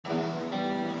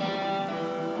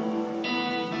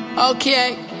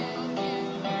Okay.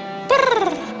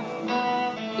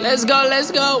 Let's go,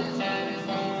 let's go.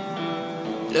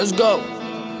 Let's go.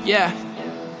 Yeah.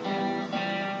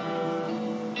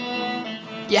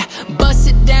 Yeah, bust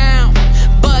it down.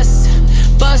 Bust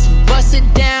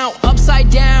it down. Upside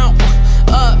down.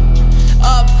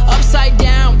 Upside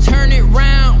down. Turn it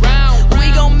round.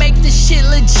 We gon' make this shit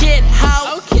legit.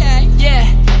 How? Okay. Yeah.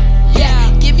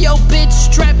 Give your bitch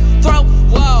strep throat.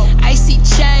 Whoa. Icy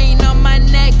chain on my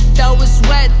neck, though it's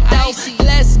wet though. Icy.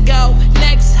 Let's go.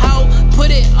 Next hoe,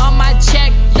 put it on my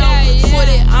check though. Foot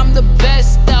it, I'm the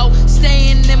best though.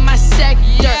 Staying in my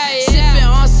sector, sipping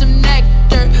on some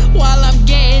nectar while I'm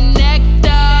getting nectar.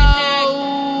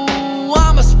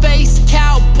 I'm a space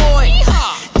cowboy.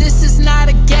 This is not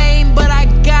a game, but I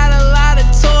got a lot of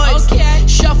toys. Okay.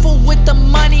 Shuffle with the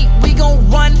money, we gon'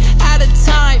 run out of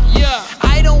time. Yeah.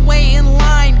 I don't wait in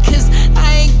line, cause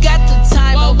I ain't got the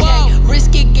time. Okay,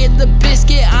 risk it, get the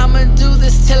biscuit, I'ma do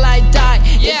this till I die.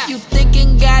 If you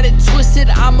thinking got it twisted,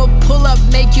 I'ma pull up,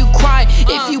 make you cry.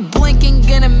 If you blinking,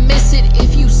 gonna miss it.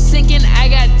 If you sinking, I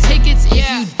got tickets. If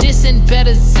you dissing,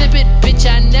 better zip it. Bitch,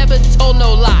 I never told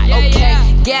no lie.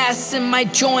 Okay, gas in my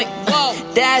joint,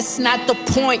 that's not the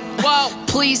point.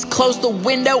 Please close the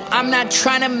window, I'm not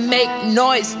trying to make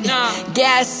noise.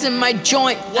 Gas in my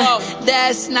joint,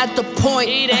 that's not the point.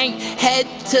 It ain't. Head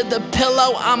to the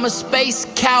pillow, I'm a space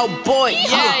cowboy.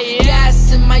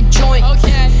 Gas in my joint,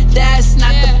 that's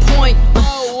not the point.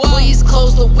 Please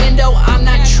close the window, I'm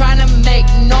not trying to make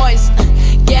noise.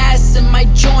 Gas in my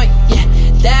joint,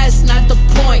 that's not the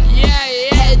point.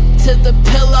 Head to the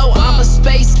pillow, I'm a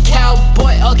space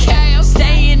cowboy. Okay, I'm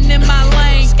staying in my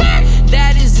lane,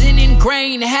 that is an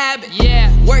ingrained habit.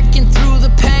 Working through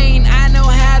the pain, I know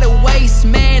how to waste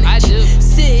manage. I do.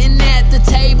 Sitting at the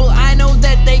table, I know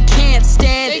that they can't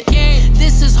stand it.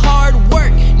 This is hard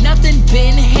work, nothing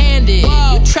been handed.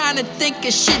 You trying to think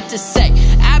of shit to say,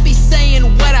 I be saying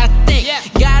what I think.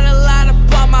 Got a lot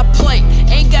up on my plate,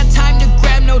 ain't got time to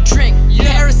grab no drink.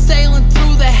 Parasailing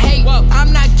through the hate,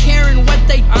 I'm not caring what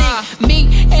they think.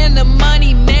 Me and the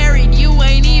money married, you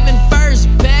ain't even first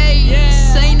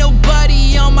base. Ain't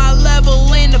nobody on my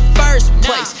level in the first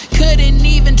place. Couldn't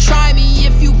even try me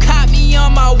if you caught me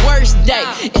on my worst day.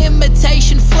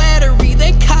 Imitation flattery,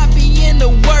 they copy in the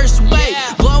worst way.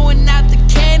 Blowing out the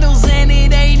candles and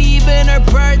it ain't even her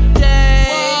birthday.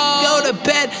 Go to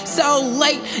bed so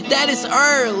late that it's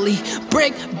early.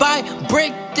 Brick by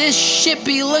brick, this shit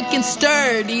be looking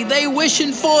sturdy. They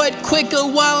wishing for it quicker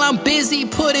while I'm busy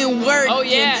putting work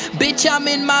in. Bitch, I'm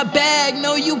in my bag,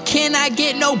 no you cannot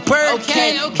get no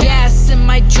Birkin. Gas in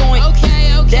my joint,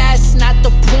 that's not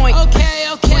the point.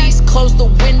 Please close the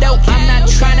window, I'm not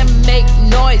trying to make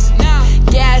noise.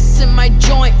 Gas in my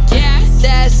joint,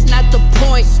 that's not the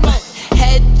point.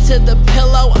 Head to the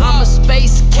pillow, I'm a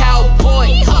space cowboy.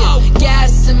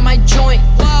 Gas in my joint,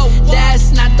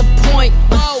 that's not the point.